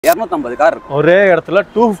250 car இருக்கு. ஒரே இடத்துல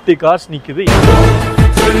 250 கார்ஸ் நிக்குது.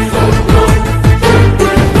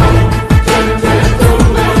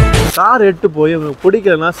 கார் எட்டு போய் உங்களுக்கு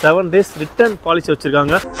பிடிக்கலன்னா 7 days ரிட்டர்ன் பாலிசி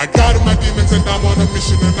வச்சிருக்காங்க.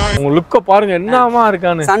 உங்க லுக்க பாருங்க என்னமா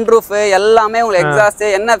இருக்கானு. சன்ரூஃப் எல்லாமே உங்களுக்கு எக்ஸாஸ்ட்,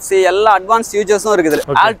 NFC எல்லா அட்வான்ஸ் ஃபியூச்சர்ஸும் இருக்குது.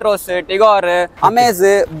 ஆல்ட்ரோஸ், டிகார், அமேஸ்,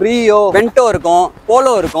 பிரியோ, வென்டோ இருக்கும்,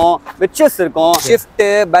 போலோ இருக்கும், விச்சஸ் இருக்கும், ஷிஃப்ட்,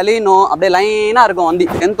 பலினோ அப்படியே லைனா இருக்கும். வண்டி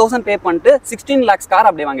 10,000 பே பண்ணிட்டு 16 lakhs கார்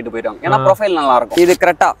அப்படியே வாங்கிட்டு போயிடுவாங்க. ஏன்னா ப்ரொஃபைல் நல்லா இருக்கும். இது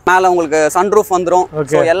கரெக்டா மேல உங்களுக்கு சன்ரூஃப் வந்துரும்.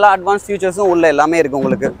 சோ எல்லா அட்வான்ஸ் ஃபியூச்சர்ஸும் உள்ள எல்லாமே இருக்கு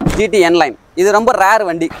உங்களுக்கு. GT N-line இது ரொம்ப ரேர்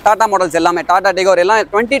வண்டி. டாடா மாடல்ஸ் எல்லாமே டாடா டிகார் எல்லாம்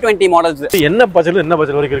 2020 மாடல்ஸ். என்ன பட்ஜெட்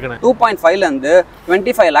வரைக்கும் இருக்குன்னு 2.5 ல இருந்து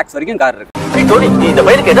 25 lakhs வரைக்கும் கார் இருக்கு. இந்த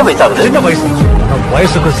பையனுக்கு என்ன வயசு ஆகுது? என்ன வயசு?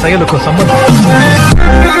 வயசுக்கும் செயலுக்கும் சம்பந்தம்.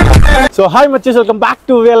 So hi மச்சஸ், welcome back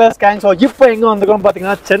to VLS gang. So இப்போ எங்கே வந்திருக்கோம்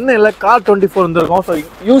பார்த்தீங்கன்னா சென்னையில் CAR24 வந்திருக்கோம். ஸோ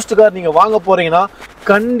யூஸ்டு கார் நீங்கள் வாங்க போகிறீங்கன்னா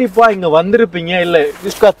கண்டிப்பாக இங்கே வந்திருப்பீங்க. இல்லை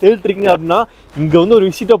யூஸ்டு கார் தேடிட்டீங்க அப்படின்னா இங்கே வந்து ஒரு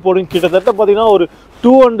விசிட்டை போடுங்க. கிட்டத்தட்ட பார்த்தீங்கன்னா ஒரு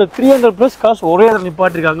 200-300+ கார்ஸ் ஒரே இடத்துல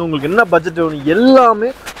நிப்பாட்டிருக்காங்க. உங்களுக்கு என்ன பட்ஜெட் வேணும் எல்லாமே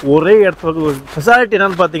ஒரே இடத்துல. ஒரு ஃபெசிலிட்டி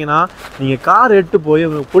என்னன்னு பார்த்தீங்கன்னா நீங்கள் கார் எட்டு போய்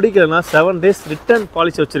உங்களுக்கு பிடிக்கலன்னா 7 days ரிட்டர்ன்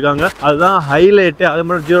பாலிசி வச்சுருக்காங்க. அதுதான் ஹைலைட்டு. அதே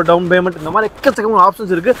மாதிரி 0 down payment இந்த மாதிரி எக்கச்சக்கமான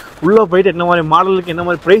ஆப்ஷன்ஸ் இருக்குது. உள்ளே போயிட்டு என்ன மாதிரி மாடலுக்கு என்ன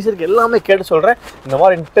மாதிரி ப்ரைஸ் இருக்குது எல்லாமே கேட்டு சொல்கிறேன். இந்த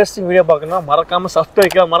மாதிரி இன்ட்ரெஸ்டிங் வீடியோ பார்க்கணும்னா மறக்காமல்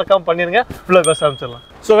சப்ஸ்கிரைப் மறக்காமல் பண்ணிடுங்க. உள்ளே பேச ஆரம்பிச்சிடலாம்.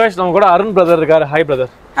 ஸோ கைஸ், நம்ம கூட அருண் பிரதர் இருக்காரு. Hi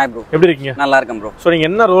brother. ஹாய் ப்ரோ, எப்படி இருக்கீங்க? நல்லா இருக்கேன் ப்ரோ. ஸோ நீங்கள்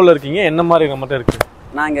என்ன ரோல் இருக்கீங்க, என்ன மாதிரி நம்மகிட்ட இருக்குது?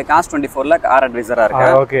 நான் இங்கே CARS24ல கார் அட்வைசரா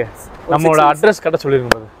இருக்கேன். ஓகே, நம்மளோட அட்ரஸ் கரெக்டாக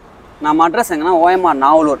சொல்லிருங்க பிரதர். நம்ம அட்ரஸ் எங்கன்னா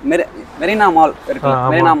OMR-Navalur மெரினா மால் இருக்கு.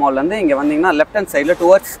 மெரினா மால்ல இருந்து இங்க வந்தீங்கன்னா லெஃப்ட் ஹேண்ட் சைடுல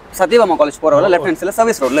டுவர்ட்ஸ் சத்யபாமா காலேஜ் போற வழியில லெஃப்ட் ஹேண்ட் சைடுல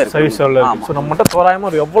சர்வீஸ் ரோட்ல இருக்கு. சர்வீஸ் ரோட்ல இருக்கு. சோ நம்மட்ட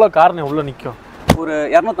தோராயமா ஒரு எவ்வளவு கார் உள்ள நிக்கும்? ஒரு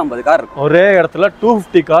 250 கார் இருக்கு. ஒரே இடத்துல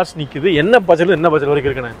 250 கார்ஸ் நிக்குது. என்ன பட்ஜெட் வரைக்கும்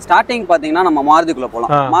இருக்குன்னு ஸ்டார்டிங் பாத்தீங்கன்னா நம்ம மாருதிக்குள்ள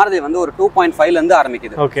போலாம். மாருதி வந்து ஒரு 2.5 ல இருந்து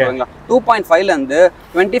ஆரம்பிக்குது. ஓகேங்களா? 2.5 ல இருந்து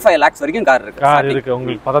 25 lakhs வரைக்கும் கார் இருக்கு. கார் இருக்கு.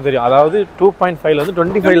 உங்களுக்கு பார்த்தா தெரியும். அதாவது 2.5 ல இருந்து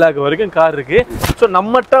 25 lakh வரைக்கும் கார் இருக்கு. சோ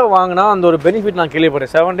நம்மட்ட வாங்குனா அந்த ஒரு பெனிஃபிட் நான்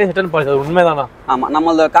கேள்விப்பட்டேன். 7 days ரிட்டர்ன் பாலிசி. அது உண்மைதானா? ஆமா,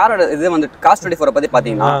 நம்மளோட காரோட இது வந்து CARS24 பத்தி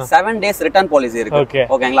பாத்தீங்கன்னா 7 days ரிட்டர்ன் பாலிசி இருக்கு.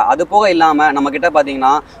 ஓகேங்களா? அது போக இல்லாம நம்ம கிட்ட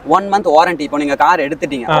பாத்தீங்கன்னா 1 month வாரண்டி. இப்போ நீங்க கார்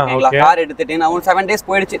எடுத்துட்டீங்க, ஓகேங்களா? கார் எடுத்துட்டீங்கன்னா 7 days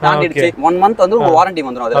போயிடுச்சு, தாண்டிடுச்சு, 1 month வந்து ஒரு வாரண்டி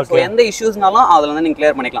வந்துரும். அதுல சோ எந்த இஷ்யூஸ்னாலும் அதுல வந்து நீங்க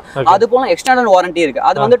கிளியர் பண்ணிக்கலாம். அது போல எக்ஸ்டெண்டட் வாரண்டி இருக்கு.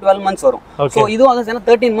 அது வந்து 12 months வரும். சோ இது வந்து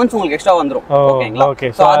 13 months உங்களுக்கு எக்ஸ்ட்ரா வந்துரும். ஓகேங்களா?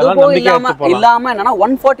 சோ அது போக இல்லாம என்னன்னா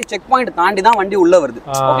 140 செக் பாயிண்ட் தாண்டி தான் வண்டி உள்ள வருது.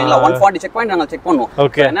 ஓகேங்களா? 140 செக் பாயிண்ட் நாங்க செக் பண்ணுவோம்.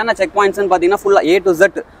 என்னென்ன செக் பாயிண்ட்ஸ்னு பாத்தீங்கன்னா ஃபுல்லா A to Z.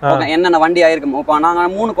 ஓகே, என்னென்ன வண்டி ஆயிருக்கு. இப்போ நாங்க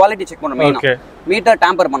 3 குவாலிட்டி செக் பண்றோம். மெயினா மீட்டர்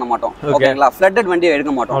டேம்பர் பண்ண மாட்டோம். ஓகேங்களா? ஃப்ளட்டட் வண்டியை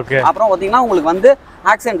எடுக்க மாட்டோம். அப்புறம் பாத்தீங்கன்னா உங்களுக்கு வந்து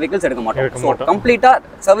ஆக்சிடென்ட் வெஹிக்கிள்ஸ் எடுக்க மாட்டோம். சோ கம்ப்ளீட்டா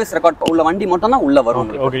சர்வீஸ் ரெக்கார்ட் உள்ள வண்டி மட்டும் தான் உள்ள வரும்.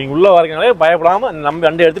 ஓகே, நீங்க உள்ள வரீங்கனாலே பயப்படாம நம்ம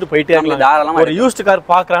வண்டி எடுத்துட்டு போயிட்டே இருக்கலாம். தாராளமா ஒரு யூஸ்ட் கார்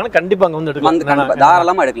பாக்குறாங்க கண்டிப்பா அங்க வந்து எடுக்கலாம்.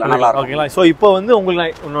 தாராளமா எடுக்கலாம். நல்லா இருக்கும். ஓகேங்களா? சோ இப்போ வந்து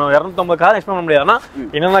உங்களுக்கு 250 கார் எக்ஸ்பிளைன் பண்ண முடியாதுன்னா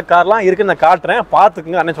என்னென்ன கார்லாம் இருக்கு நான் காட்டுறேன்,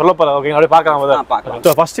 பாத்துக்குங்க. அண்ணே சொல்ல போறேன். ஓகே, அப்படியே பார்க்கலாம்.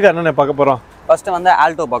 சோ ஃபர்ஸ்ட் கார் என்னென்ன பார்க்க போறோம்? ஃபர்ஸ்ட் வந்து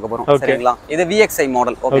ஆல்டோ பார்க்க போறோம். சரிங்களா? இது VXI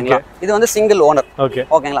மாடல். ஓகேங்களா? இது வந்து சிங்கிள் ஓனர்.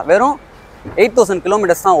 ஓகேங்களா? வெறும் 8000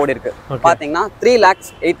 கிலோமீட்டர்ஸ் தான் ஓடி இருக்கு. பாத்தீங்கன்னா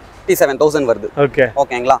 3,87,000 வருது.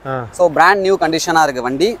 ஓகேங்களா? சோ பிராண்ட் நியூ கண்டிஷனா இருக்கு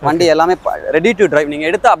வண்டி. வண்டி எல்லாமே ரெடி டு டிரைவ். நீங்க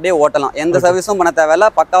எடுத்து அப்படியே ஓட்டலாம். எந்த சர்வீஸும் பண்ண தேவையில்ல.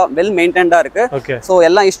 பக்கா வெல் மெயின்டைன்டா இருக்கு. சோ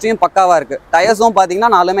எல்லா ஹிஸ்டரியும் பக்காவா இருக்கு. டயர்ஸும்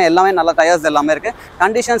பாத்தீங்கன்னா எல்லாமே நல்ல டயர்ஸ் எல்லாமே இருக்கு.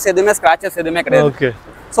 கண்டிஷன்ஸ் எதுவுமே ஸ்கிராச்சஸ் எதுவுமே கிடையாது.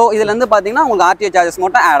 சோ இதுல இருந்து பாத்தீங்கன்னா உங்களுக்கு RTA சார்ஜஸ்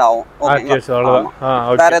மட்டும் ஆட் ஆகும்.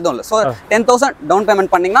 வேற எதுவும் இல்ல. சோ 10,000 டவுன்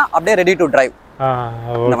பேமெண்ட் பண்ணீங்கன்னா அப்படியே ரெடி டு டிரைவ்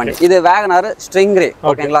இந்த வண்டி. இது வேகனார் ஸ்ட்ரிங்ரே.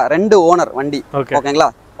 ஓகேங்களா? 2 ஓனர் வண்டி. ஓகேங்களா?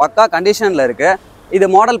 பக்கா கண்டிஷன்ல இருக்கு. இது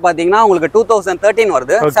மாடல் பாத்தீங்கன்னா உங்களுக்கு 2013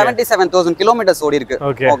 வருது. 77,000 கிலோமீட்டர்ஸ் ஓடி இருக்கு.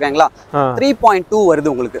 ஓகேங்களா? 3.2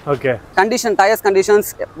 வருது உங்களுக்கு. கண்டிஷன், டயர்ஸ் கண்டிஷன்ஸ்,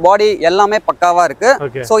 பாடி எல்லாமே பக்காவா இருக்கு.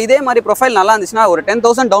 சோ இதே மாதிரி ப்ரொஃபைல் நல்லா இருந்துச்சுன்னா ஒரு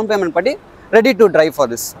 10,000 டவுன் பேமெண்ட் பண்ணி ready to drive for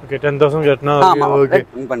this. Okay, 10,000 கட்டனா okay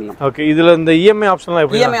பண்ணலாம். ஓகே, இதுல இந்த EMI ஆப்ஷன்லாம்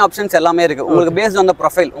எப்படி? EMI ஆப்ஷன்ஸ் எல்லாமே இருக்கு. உங்களுக்கு based on the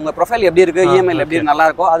profile. உங்க ப்ரொஃபைல் எப்படி இருக்கு, EMI ல எப்படி நல்லா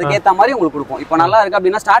இருக்கோ அதுக்கு ஏத்த மாதிரி உங்களுக்கு கொடுப்போம். இப்போ நல்லா இருக்கு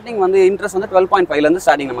அப்படினா ஸ்டார்டிங் வந்து இன்ட்ரஸ்ட் வந்து 12.5 ல இருந்து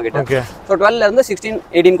ஸ்டார்டிங் நம்ம கிட்ட. சோ 12 ல இருந்து 16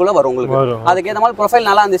 18 குள்ள வரும் உங்களுக்கு. அதுக்கு ஏத்த மாதிரி ப்ரொஃபைல்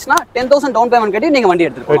நல்லா இருந்துச்சுனா 10,000 டவுன் பேமெண்ட் கட்டி நீங்க வண்டி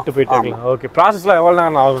எடுத்துட்டு போய்க்கலாம். ஓகே, processல எவ்வளவு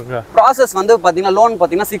நேரம் ஆகுங்க? process வந்து பாத்தீங்கன்னா லோன்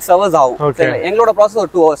பாத்தீங்கன்னா 6 hours ஆகும். சரி, எங்களோட process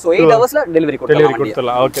ஒரு 2 hours. சோ 8 hours ல டெலிவரி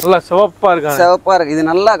கொடுத்துடலாம். ஓகே, நல்லா சிவப்பா இருக்கு. சிவப்பா இருக்கு. இது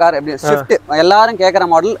நல்ல கார். எப்படி ஷிஃப்ட் எல்லாரும் கேக்குற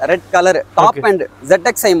model, red colour, top and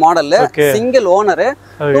ZXI model, single owner,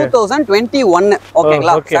 2021.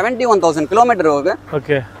 ஓகேங்களா? 71,000 கிலோமீட்டர் ஓடுது.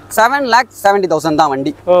 ஓகே, 7,70,000 தான்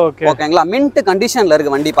வண்டி. ஓகேங்களா? மின்ட் கண்டிஷன்ல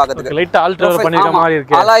இருக்கு வண்டி. பாக்கிறதுக்கு லைட் ஆல்டர் பண்ணிருக்க மாதிரி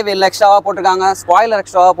இருக்கு. அலாய் வீல் எக்ஸ்ட்ராவா போட்டுருக்காங்க, ஸ்பாயிலர்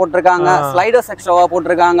எக்ஸ்ட்ராவா போட்டுருக்காங்க, ஸ்லைடர்ஸ் எக்ஸ்ட்ராவா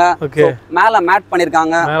போட்டுருக்காங்க, மேல மேட்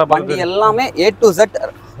பண்ணிருக்காங்க. வண்டி எல்லாமே A to Z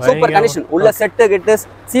super condition. உள்ள செட் கிட்,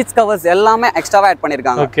 சீட்ஸ் கவர்ஸ் எல்லாமே எக்ஸ்ட்ராவா ஆட்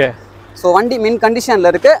பண்ணிருக்காங்க. ஓகே, சோ வண்டி மின் கண்டிஷன்ல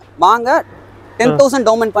இருக்கு. வாங்க 10,000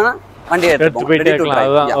 டவுன் பண்ணா வண்டி எடுத்து போயிட்டே இருக்கலாம்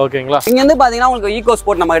அதுதான் ஓகேங்களா இங்க இருந்து பாத்தீங்கன்னா உங்களுக்கு ஈகோ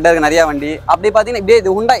ஸ்போர்ட் நம்ம கிட்ட இருக்கு நிறைய வண்டி அப்படி பாத்தீங்கன்னா இப்படியே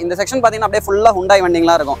இது ஹுண்டாய் இந்த செக்ஷன் பாத்தீங்கன்னா அப்படியே ஃபுல்லா ஹுண்டாய்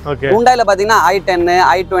வண்டிங்களா இருக்கும் ஹுண்டாயில பாத்தீங்கன்னா i10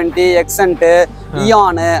 i20 எக்ஸென்ட்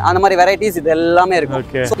இயான் அந்த மாதிரி வெரைட்டிஸ் இது எல்லாமே இருக்கும்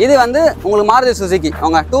இது வந்து உங்களுக்கு மாருதி சுசுகி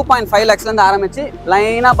அவங்க 2.5 lakhsல இருந்து ஆரம்பிச்சு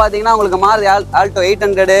லைனா பாத்தீங்கன்னா உங்களுக்கு Maruti Alto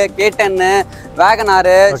 800 K10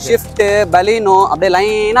 Wagon R shift Baleno அப்படியே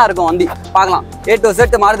லைனா இருக்கும் வண்டி பார்க்கலாம் A to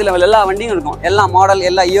Z Maruti level எல்லா வண்டியும் இருக்கும் எல்லா மாடல்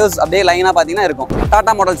எல்லா இயர்ஸ் அப்படியே லைனா பாத்தீங்கன்னா இருக்கும்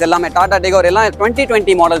டாடா மாடல்ஸ் எல்லாமே டாடா டிகோர் எல்லாம்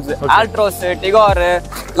 2020 மாடல்ஸ் ஆல்ட்ரோஸ் டிகோர்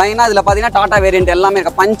லைனா இதுல பாத்தீங்கன்னா டாடா வேரியன்ட் எல்லாமே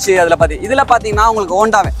இருக்கு பஞ்ச் அதுல இதுல பாத்தீங்கன்னா உங்களுக்கு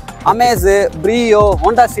ஹோண்டாவே அமேஸ் பிரியோ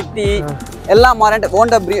ஹோண்டா சிட்டி எல்லா மாடல்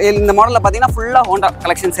ஹோண்டா இந்த மாடல்ல பாத்தீங்கன்னா ஃபுல்லா ஹோண்டா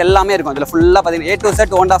கலெக்ஷன்ஸ் எல்லாமே இருக்கும் இதுல ஃபுல்லா பாத்தீங்கன்னா A to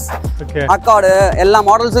Z Hondas Accord எல்லா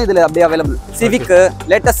மாடல்ஸும் இதுல அப்படியே அவைலபிள் சிவிக்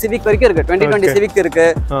லேட்டஸ்ட் சிவிக் வரைக்கும் இருக்கு 2020 சிவிக் இருக்கு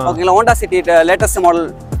ஓகேங்களா Honda city latest model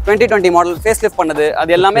 2020 model face lift பண்ணது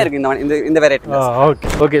அது எல்லாமே இருக்கு இந்த வெரைட்டி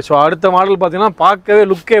ஓகே ஓகே சோ அடுத்த மாடல் பாத்தீங்கன்னா பார்க்கவே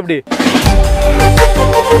லுக் எப்படி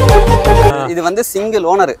இது வந்து சிங்கிள்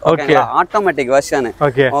ஓனர் ஓகேங்களா ஆட்டோமேட்டிக் வெர்ஷன்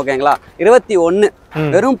ஓகேங்களா 21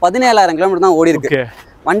 வெறும் 17000 கிலோமீட்டர் தான் ஓடி இருக்கு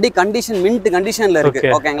வண்டி கண்டிஷன் மின்ட் கண்டிஷன்ல இருக்கு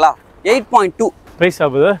ஓகேங்களா 8.2 பிரைஸ்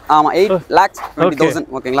ஆகுது ஆமா 8,20,000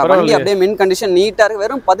 ஓகேங்களா வண்டி அப்படியே மின் கண்டிஷன் நீட்டா இருக்கு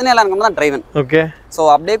வெறும் 17000 கிலோமீட்டர் தான் டிரைவன் ஓகே சோ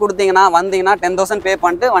அப்படியே கொடுத்தீங்கன்னா வந்தீங்கன்னா 10,000 பே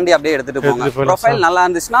பண்ணிட்டு வண்டி அப்படியே எடுத்துட்டு போங்க ப்ரொஃபைல் நல்லா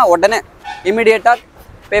இருந்துச்சுன்னா உடனே இமிடியேட்டா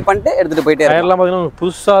பே பண்ணிட்டு எடுத்துட்டு போயிட்டே டயர்லாம் பாத்தீங்கன்னா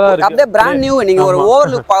புதுசா தான் இருக்கு அப்படியே பிராண்ட் நியூ நீங்க ஒரு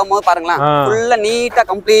ஓவர்லுக் பாக்கும்போது பாருங்களா ஃபுல்லா நீட்டா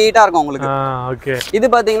கம்ப்ளீட்டா இருக்கும் உங்களுக்கு ஓகே இது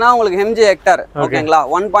பாத்தீங்கன்னா உங்களுக்கு MG ஹெக்டர் ஓகேங்களா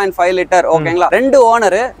 1.5 லிட்டர் ஓகேங்களா ரெண்டு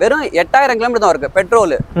ஓனர் வெறும் 8000 கிலோமீட்டர் தான் இருக்கு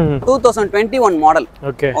பெட்ரோல் 2021 மாடல்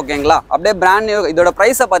ஓகேங்களா அப்படியே பிராண்ட் நியூ இதோட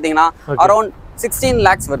பிரைஸ் பாத்தீங்கன்னா அரௌண்ட் 16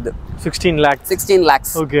 lakhs வருது 16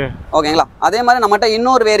 lakhs ஓகே ஓகேங்களா அதே மாதிரி நம்மட்ட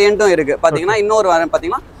இன்னொரு வேரியன்ட்டும் இருக்கு பாத்தீங்கன்னா இன்னொரு வேரியன்ட்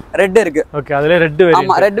பாத்தீங்கன்னா ரெட் இருக்கு ஓகே அதுல ரெட் வேரியன்ட்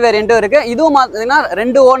ஆமா ரெட் வேரியன்ட்டும் இருக்கு இதுவும் பாத்தீங்கன்னா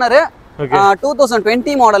ரெண்டு ஓனர்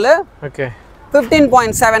 2020 மாடல் ஓகே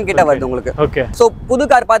 15.7 கிட்ட வருது உங்களுக்கு ஓகே சோ புது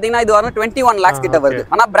கார் பாத்தீங்கன்னா இது வர 21 lakhs கிட்ட வருது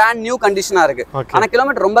ஆனா பிராண்ட் நியூ கண்டிஷனா இருக்கு ஆனா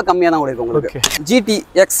கிலோமீட்டர் ரொம்ப கம்மியா தான் ஓடிருக்கு உங்களுக்கு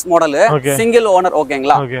GTX மாடல் சிங்கிள் ஓனர்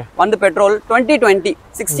ஓகேங்களா வந்து பெட்ரோல் 2020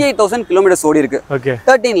 68000 கிலோமீட்டர்ஸ் ஓடி இருக்கு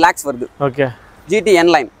 13 lakhs வருது ஓகே GT N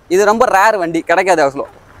line இது ரொம்ப ரேர் வண்டி கிடைக்காது அவ்வளோ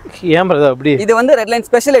ஏன் பிரதர் அப்படி இது வந்து ரெட் லைன்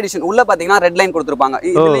ஸ்பெஷல் எடிஷன் உள்ள பாத்தீங்கன்னா ரெட் லைன் கொடுத்திருப்பாங்க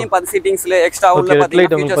இதுலயும் பாத்து சீட்டிங்ஸ்ல எக்ஸ்ட்ரா உள்ள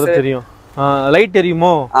பாத்தீங்கன்னா ஃபீச்சர்ஸ் தெரியும் லைட்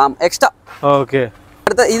எரியுமோ எக்ஸ்ட்ரா ஓகே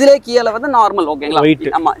அடுத்து இதுல கீழ வந்து நார்மல் ஓகேங்களா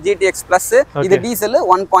ஆமா GTX பிளஸ் இது diesel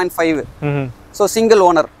 1.5 so single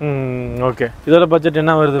owner okay இதோட பட்ஜெட்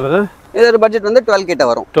என்ன வருது பிரதர் இதோட பட்ஜெட் வந்து 12 கிட்ட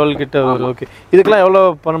வரும் 12 கிட்ட வரும் ஓகே இதுக்கெல்லாம்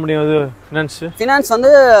எவ்வளவு பண்ண முடியும் அது ஃபைனான்ஸ்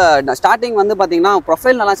வந்து ஸ்டார்டிங் வந்து பாத்தீங்கன்னா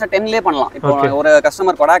ப்ரொஃபைல் நல்லா 10 லே பண்ணலாம் இப்போ ஒரு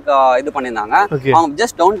கஸ்டமர் கொடாக் இது பண்ணிருந்தாங்க அவங்க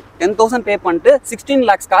ஜஸ்ட் டவுன் 10000 பே பண்ணிட்டு 16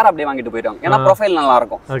 lakhs கார் அப்படியே வாங்கிட்டு போயிடுவாங்க ஏன்னா ப்ரொஃபைல் நல்லா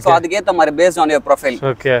இருக்கும் சோ அதுக்கு ஏத்த மாதிரி based on your profile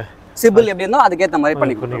okay CIBIL எப்படி இருந்தோ அதுக்கு ஏத்த மாதிரி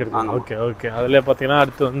பண்ணிக்கலாம் ஓகே ஓகே அதுல பாத்தீங்கன்னா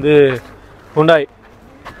அடுத்து வந்து Hyundai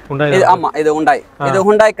இது ஆமா இது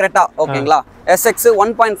Hyundai Creta ஓகேங்களா SX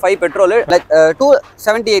 1.5 பெட்ரோல்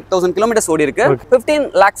 278,000 கிலோமீட்டர்ஸ் ஓடி இருக்கு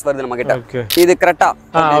 15 lakhs வருது நம்ம கிட்ட இது Creta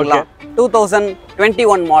ஓகேங்களா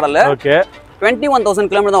 2021 மாடல் ஓகே 21,000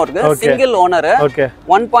 கிலோமீட்டர் தான் இருக்கு சிங்கிள் ஓனர்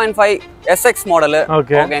 1.5 SX மாடல்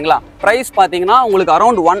ஓகேங்களா பிரைஸ் பாத்தீங்கன்னா உங்களுக்கு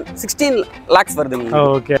அரௌண்ட் 16 lakhs வருது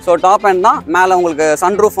ஓகே சோ டாப் எண்ட் தான் மேல உங்களுக்கு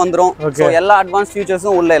சன்ரூஃப் வந்துரும் சோ எல்லா அட்வான்ஸ்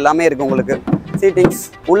ஃபீச்சர்ஸும் உள்ள எல்லாமே இருக்கு உங்களுக்கு சீட்டிங்ஸ்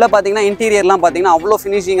உள்ள பாத்தீங்கன்னா இன்டீரியர்லாம் பாத்தீங்கன்னா அவ்ளோ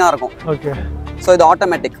ஃபினிஷிங்கா இருக்கும் ஓகே சோ இது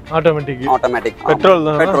ஆட்டோமேட்டிக் பெட்ரோல்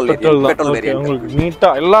வேரியன்ட் உங்களுக்கு நீட்டா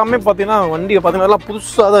எல்லாமே பாத்தீங்கன்னா வண்டி பாத்தீங்கன்னா எல்லாம்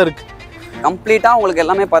புதுசா தான் இருக்கு கம்ப்ளீட்டா உங்களுக்கு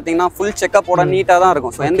எல்லாமே பாத்தீங்கன்னா ஃபுல் செக்அப் ஓட நீட்டா தான்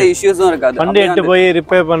இருக்கும் சோ எந்த இஷ்யூஸும் இருக்காது வண்டி எடுத்து போய்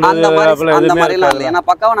ரிப்பேர் பண்றது அந்த மாதிரி இல்ல ஏன்னா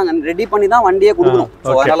பக்காவா நாங்க ரெடி பண்ணி தான் வண்டியே கொடுக்கணும்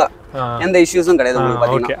சோ அதனால எந்த இஷ்யூஸும் கிடையாது உங்களுக்கு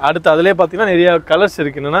பாத்தீங்கன்னா ஓகே அடுத்து அதுலயே பாத்தீங்கன்னா நிறைய கலர்ஸ்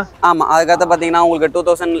இருக்கு என்னன்னா ஆமா அதுக்கு பாத்தீங்கன்னா உங்களுக்கு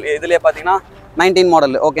 2000 இதுலயே பாத்தீங்கன்னா 19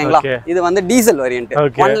 மாடல் ஓகேங்களா இது வந்து டீசல் வேரியன்ட்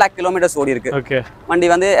 1 lakh கிலோமீட்டர்ஸ் ஓடி இருக்கு ஓகே வண்டி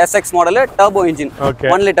வந்து SX model turbo engine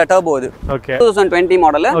 1 litre turbo இது okay 2020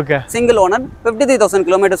 model single owner 53000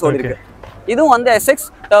 kilometres ஓடி இருக்கு இதுவும் வந்து SX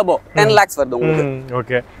டர்போ 10 lakhs வருது உங்களுக்கு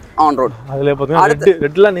ஓகே ஆன் ரோட் அதுல பாத்தீங்கன்னா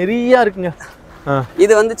ரெட்ல நிறைய இருக்குங்க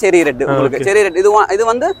இது வந்து செரி ரெட் உங்களுக்கு செரி ரெட் இது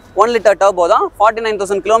வந்து 1 லிட்டர் டர்போ தான்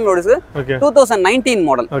 49000 kilometres 2019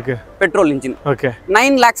 model okay petrol engine okay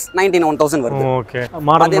 9,91,000 வருது ஓகே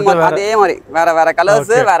அதே மாதிரி வேற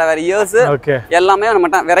கலர்ஸ் வேற இயர்ஸ் ஓகே எல்லாமே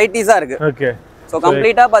நம்ம வெரைட்டிஸா இருக்கு ஓகே சோ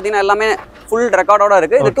கம்ப்ளீட்டா பாத்தீங்கன்னா எல்லாமே ஃபுல் ரெக்கார்டோட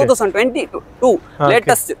இருக்கு இது 2022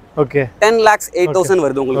 லேட்டஸ்ட் ஓகே 10,08,000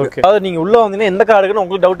 வருது உங்களுக்கு. அதாவது நீங்க உள்ள வந்தீங்கன்னா எந்த கார் இருக்குன்னு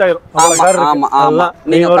உங்களுக்கு டவுட் ஆயிரும். ஆமா ஆமா.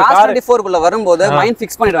 நீங்க CARS24 குள்ள வரும்போது மைண்ட்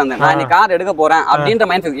ஃபிக்ஸ் பண்ணிட்டு வந்தேன். நான் இன்னைக்கு கார் எடுக்க போறேன் அப்படின்ற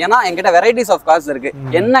மைண்ட் ஃபிக்ஸ். ஏன்னா என்கிட்ட வெரைட்டிஸ் ஆஃப் கார்ஸ் இருக்கு.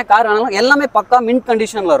 என்ன கார் வேணாலும் எல்லாமே பக்கா மின்ட்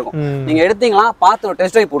கண்டிஷன்ல இருக்கும். நீங்க எடுத்தீங்களா பார்த்து ஒரு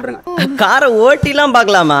டெஸ்ட் ட்ரைவ் போட்டுருங்க. காரை ஓட்டிலாம்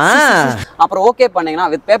பார்க்கலாமா? அப்புறம் ஓகே பண்ணீங்கன்னா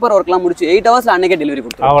வித் பேப்பர் ஒர்க்லாம் முடிச்சு 8 ஹவர்ஸ்ல அன்னைக்கே டெலிவரி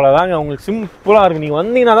கொடுத்துருவோம். அவ்வளவுதாங்க. உங்களுக்கு சிம்பிளா இருக்கு. நீங்க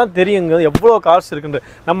வந்தீங்கன்னா தான் தெரியுங்க எவ்வளவு கார்ஸ் இருக்குன்னு.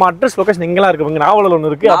 நம்ம அட்ரஸ் லொகேஷன் எங்கெல்லாம் இருக்கு? நாவலூர்ல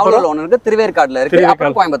ஒன்னு இருக்கு, நாவலூர்ல ஒன்னு இருக்கு, திருவேற்காடுல இருக்கு,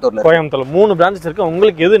 அப்புறம் கோயம்புத்தூர்ல. கோயம்புத்தூர்ல 3 பிரான்ச்சஸ் இருக்கு.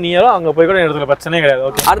 உங்களுக்கு எது நியரோ அங்க போய் கூட எடுத்துக்க பிரச்சனையே கிடையாது.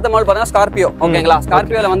 ஓகே. அடுத்த மாடல் பாத்தீங்கன்னா ஸ்கார்பியோ. ஓகேங்களா?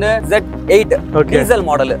 ஸ்கார்பியோல வந்து Z8 டீசல்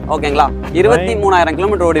மாடல். ஓகேங்களா? 23,000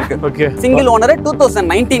 கிலோமீட்டர் ஓடி இருக்கு. ஓகே. Single owner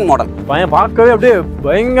 2019 model. பையன் பார்க்கவே அப்படியே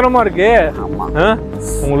பயங்கரமா இருக்கு. ஆமா.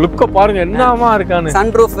 உங்க லுக்க பாருங்க என்னமா இருக்கானு.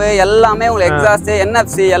 சன்ரூஃப் எல்லாமே உங்களுக்கு எக்ஸாஸ்ட்,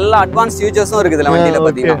 NFC எல்லா அட்வான்ஸ் ஃபியூச்சர்ஸும் இருக்கு இதுல வண்டியில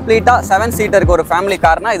பாத்தீங்கன்னா. கம்ப்ளீட்டா 7 சீட்டருக்கு ஒரு ஃபேமிலி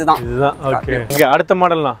கார்னா இதுதான். ஓகே. இங்க அடுத்த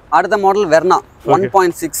மாடல்னா? அடுத்த மாடல் வெர்னா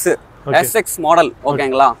 1.6 SX மாடல்.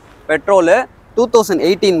 ஓகேங்களா? Petrol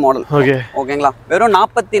 2018 model. ஓகே. ஓகேங்களா? வெறும்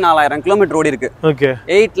 44,000 கிலோமீட்டர் ஓடி இருக்கு. ஓகே.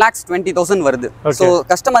 8,20,000 வருது. சோ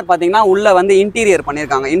கஸ்டமர் பாத்தீங்கன்னா உள்ள வந்து இன்டீரியர்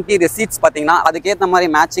பண்ணிருக்காங்க. இன்டீரியர் சீட்ஸ் பாத்தீங்கன்னா அதுக்கு ஏத்த மாதிரி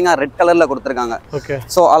மேட்சிங்கா ரெட் கலர்ல கொடுத்திருக்காங்க. ஓகே.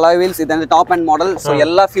 சோ அலாய் வீல்ஸ் இது வந்து டாப் அண்ட் மாடல். சோ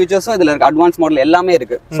எல்லா ஃபியூச்சர்ஸும் இதுல இருக்கு. அட்வான்ஸ் மாடல் எல்லாமே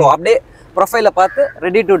இருக்கு. சோ அப்படியே ப்ரொஃபைல பார்த்து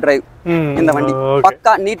ரெடி டு டிரைவ் இந்த வண்டி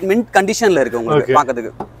பக்கா நீட் மின்ட் கண்டிஷன்ல இருக்கு உங்களுக்கு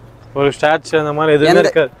பாக்கிறதுக்கு. ஒரு ஸ்டாட்ச் அந்த மாதிரி எதுவுமே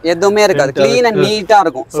இருக்காது. எதுவுமே இருக்காது. க்ளீன் அண்ட் நீட்டா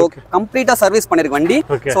இருக்கும். சோ கம்ப்ளீட்டா சர்வீஸ் பண்ணிருக்கு வண்டி.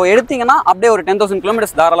 சோ எடுத்தீங்கன்னா அப்படியே ஒரு 10,000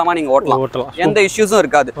 கிலோமீட்டர்ஸ் தாராளமா நீங்க ஓட்டலாம். எந்த இஷ்யூஸும்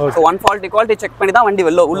இருக்காது. சோ 140 குவாலிட்டி செக் பண்ணி தான் வண்டி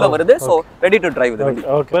உள்ள வருது. சோ ரெடி டு டிரைவ் இது வண்டி.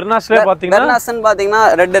 வெர்னாஸ்ல பாத்தீங்கன்னா வெர்னாஸ்ன்னு பாத்தீங்கன்னா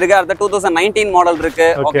ரெட் இருக்கு. அடுத்து 2019 மாடல் இருக்கு.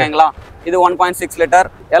 ஓகேங்களா? இது 1.6 லிட்டர்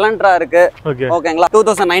எலன்ட்ரா இருக்கு. ஓகேங்களா?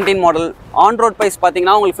 2019 மாடல். ஆன் ரோட் பிரைஸ்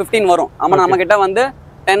பாத்தீங்கன்னா உங்களுக்கு 15 வரும். ஆமா நம்ம கிட்ட வந்து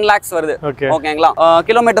 10 lakhs வருது. ஓகேங்களா?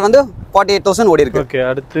 கிலோமீட்டர் வந்து 48,000 ஓடி இருக்கு. ஓகே.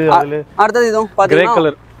 அடுத்து இதுவும் பாத்தீங்கன்னா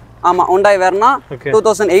கலர். ஆமா Hyundai Verna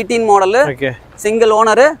 2018 model. Single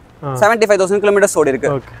owner 75,000 kilometres ஓடி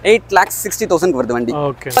இருக்கு. 8,60,000 வருது வண்டி.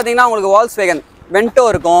 பாத்தீங்கன்னா உங்களுக்கு வால்ஸ்வேகன் வென்டோ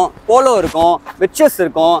இருக்கும், போலோ இருக்கும், விச்சஸ்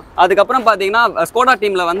இருக்கும். அதுக்கப்புறம் பாத்தீங்கன்னா ஸ்கோடா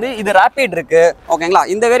டீம்ல வந்து இது ரேபிட் இருக்கு. ஓகேங்களா?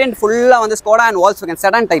 இந்த வேரியன்ட் ஃபுல்லா வந்து ஸ்கோடா அண்ட் வால்ஸ்வேகன்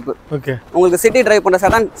செடான் டைப். உங்களுக்கு சிட்டி டிரைவ் பண்ற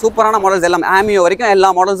செடான் சூப்பரான மாடல்ஸ் எல்லாம் ஆமியோ வரைக்கும்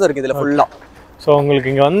எல்லா மாடல்ஸும் இருக்கு இதுல ஃபுல்லா. ஸோ உங்களுக்கு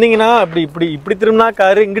இங்கே வந்தீங்கன்னா இப்படி திரும்பினா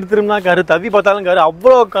காரு, இங்கிட்டு திரும்பினா காரு, தவி பார்த்தாலும் காரு,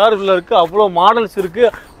 அவ்வளோ கார் உள்ள இருக்குது, அவ்வளோ மாடல்ஸ்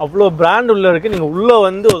இருக்குது, அவ்வளோ பிராண்ட் உள்ள இருக்குது. நீங்கள் உள்ளே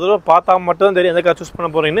வந்து ஒரு தடவை பார்த்தா மட்டும் தான் தெரியும் எந்த கார் சூஸ் பண்ண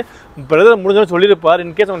போகிறீங்கன்னு. பிரதர் முடிஞ்சாலும் சொல்லியிருப்பார்.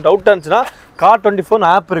 இன்கேஸ் உங்களுக்கு டவுட்டாக இருந்துச்சுன்னா CAR24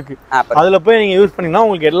 ஆப் இருக்கு. அதில் போய் நீங்கள் யூஸ் பண்ணிங்கன்னா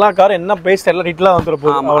உங்களுக்கு எல்லா காரும் என்ன ப்ரைஸ் எல்லாம் டீட்டெயிலாக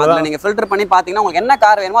வந்துடும். அதில் நீங்கள் ஃபில்டர் பண்ணி பார்த்தீங்கன்னா உங்களுக்கு என்ன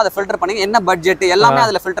கார் வேணுமோ அதை ஃபில்டர் பண்ணி என்ன பட்ஜெட் எல்லாமே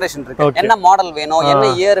அதில் ஃபில்டரேஷன் இருக்கு. என்ன மாடல் வேணும், என்ன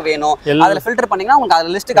இயர் வேணும், அதில் ஃபில்டர் பண்ணீங்கன்னா உங்களுக்கு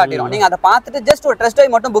அதில் லிஸ்ட் காட்டிடும். நீங்கள் அதை பார்த்துட்டு ஜஸ்ட் ஒரு டெஸ்ட்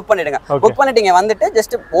ட்ரைவ் மட்டும் புக் பண்ணிடுங்க. புக் பண்ணிட்டீங்க வந்துட்டு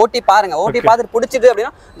ஜஸ்ட் ஓட்டி பாருங்க. ஓட்டி பார்த்துட்டு பிடிச்சிது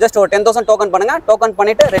அப்படின்னா ஜஸ்ட் ஒரு 10,000 டோக்கன் பண்ணுங்க. டோக்கன்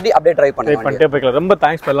பண்ணிட்டு ரெடி அப்படியே ட்ரை பண்ணுங்க. ரொம்ப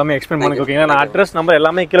தேங்க்ஸ் எல்லாமே எக்ஸ்பிளைன் பண்ணி கொடுத்தீங்க. நான் அட்ரஸ் நம்பர்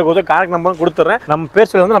எல்லாமே கீழே கொடுத்து கார்டு நம்பர் கொடுத்துறேன். நம்ம பேர்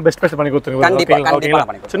சொல்லி வந்து நான் பெஸ்ட் பண்ணி கொடுத்துருங்க.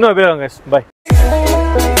 கண்டிப்பா சின்ன பேர் வாங்க. பை.